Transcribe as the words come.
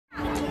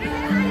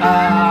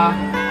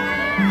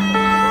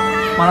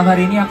Malam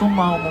hari ini aku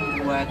mau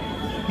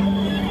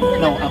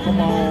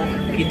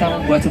kita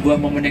membuat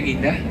sebuah momen yang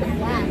indah.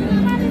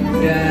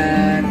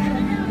 Dan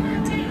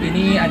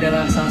ini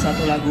adalah salah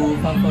satu lagu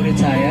favorit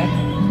saya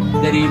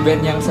dari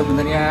band yang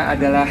sebenarnya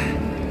adalah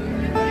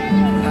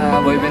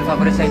boyband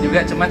favorit saya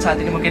juga. Cuman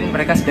saat ini mungkin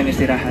mereka sedang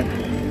istirahat.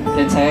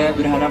 Dan saya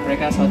berharap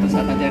mereka suatu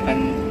saat nanti akan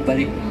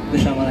balik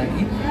bersama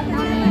lagi.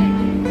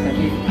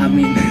 Tapi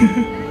amin.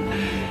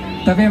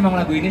 Tapi emang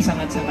lagu ini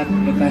sangat-sangat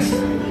bekas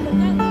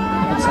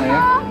untuk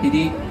saya.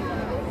 Jadi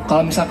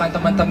kalau misalkan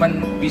teman-teman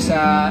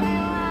bisa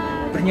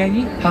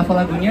bernyanyi, hafal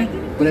lagunya,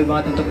 boleh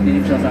banget untuk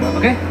jadi bersama.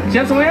 Oke?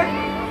 Siap semuanya?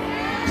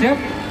 Siap?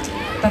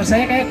 Ntar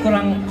saya kayak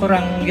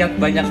kurang lihat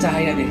banyak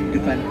cahaya deh di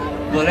depan.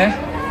 Boleh?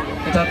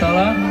 Kita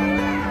tolong.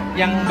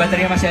 Yang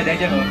baterainya masih ada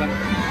aja nggak apa-apa.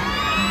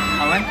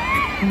 Aman?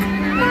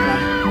 Nah,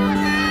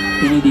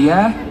 ini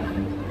dia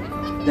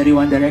dari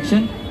One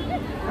Direction.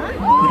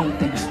 Little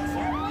Things.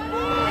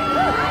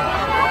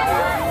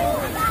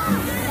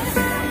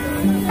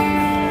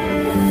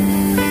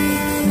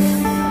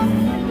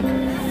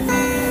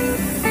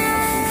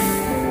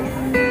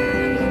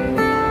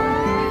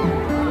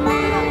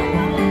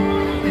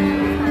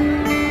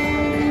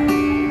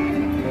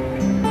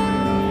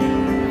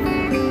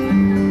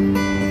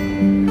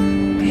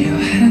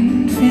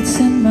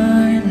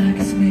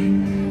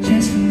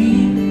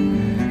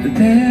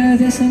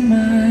 In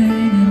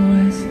mine, it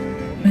was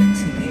meant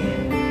to be.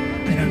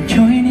 But I'm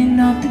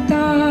joining up the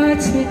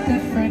dots with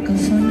the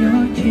freckles on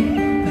your cheek.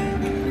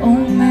 But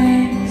all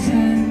makes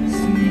sense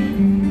to me.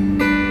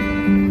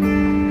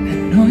 I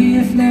know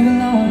you've never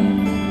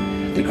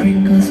loved the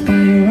crinkles by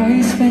your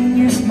eyes when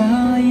you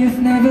smile. You've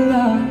never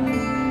loved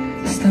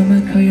the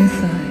stomach or your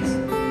thighs,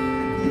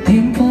 the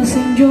dimples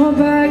in your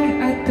back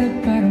at the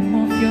bottom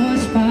of your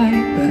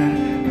spine. But I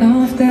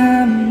love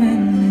them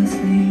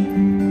endlessly.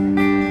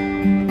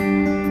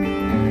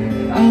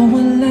 I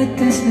will let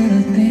these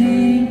little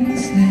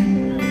things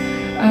slip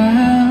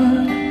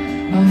out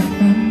of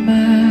my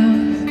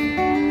mouth.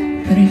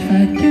 But if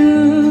I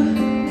do,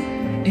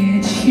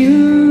 it's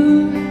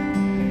you,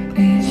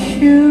 they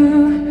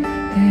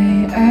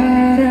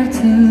add up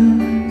to,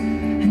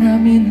 and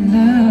I'm in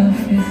love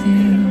with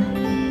you.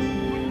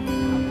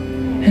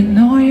 And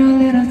all your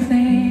little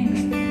things.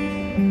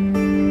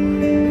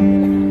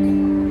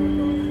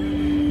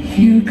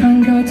 You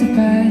can't go to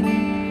bed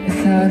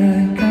without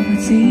a cup of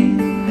tea.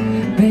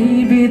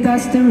 Baby,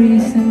 that's the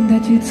reason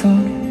that you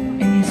talk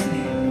and you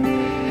sleep.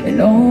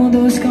 And all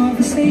those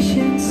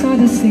conversations are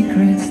the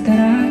secrets that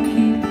I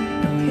keep.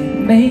 No,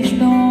 it makes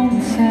no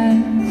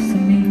sense to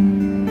me.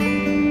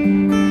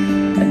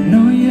 I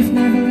know you've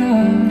never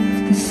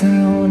loved the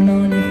sound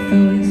on your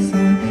voice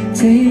on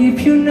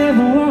tape. You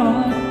never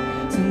want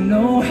to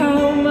know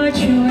how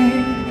much you weigh.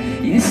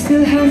 You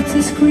still have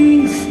to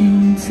squeeze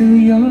into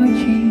your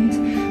jeans,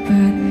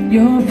 but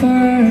you're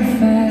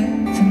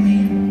perfect to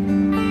me.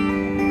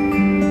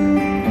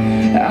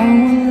 I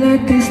won't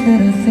let these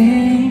little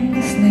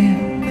things slip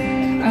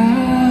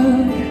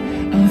out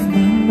of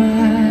my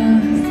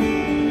mouth.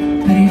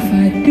 But if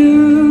I do,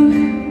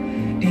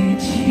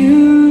 it's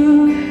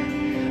you,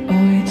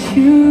 oh it's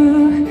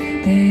you,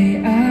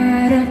 they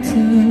add up to,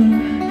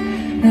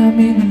 and I'm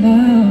in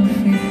love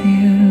with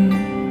you.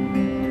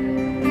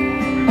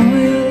 All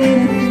your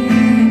little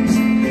things,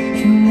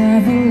 you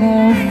never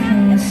love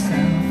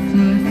yourself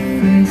like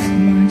as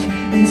much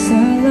as I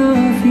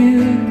love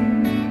you.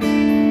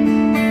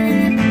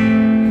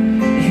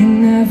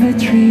 Never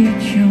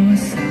treat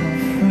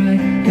yourself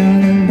right,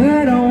 darling,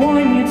 but I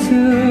want you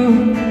to.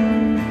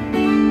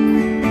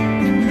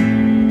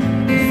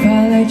 If I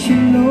let you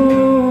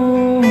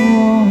know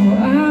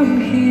I'm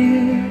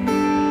here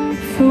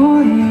for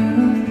you,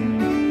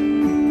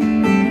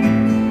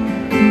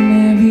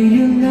 maybe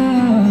you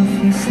love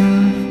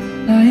yourself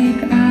like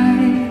I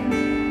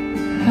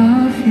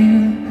love you.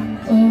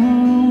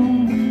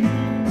 Oh,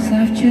 so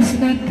I've just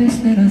let these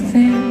little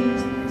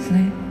things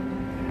slip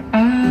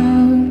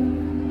out.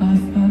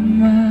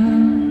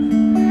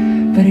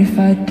 But if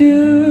I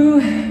do,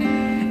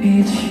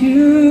 it's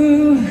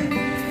you,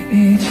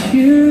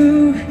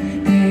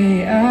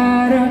 they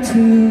add up to,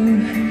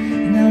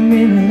 and I'm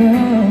in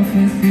love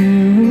with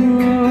you.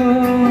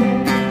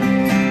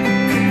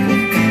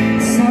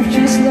 So I've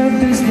just let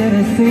these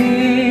little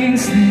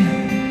things slip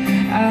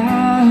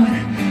out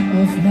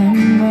of my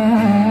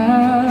mind.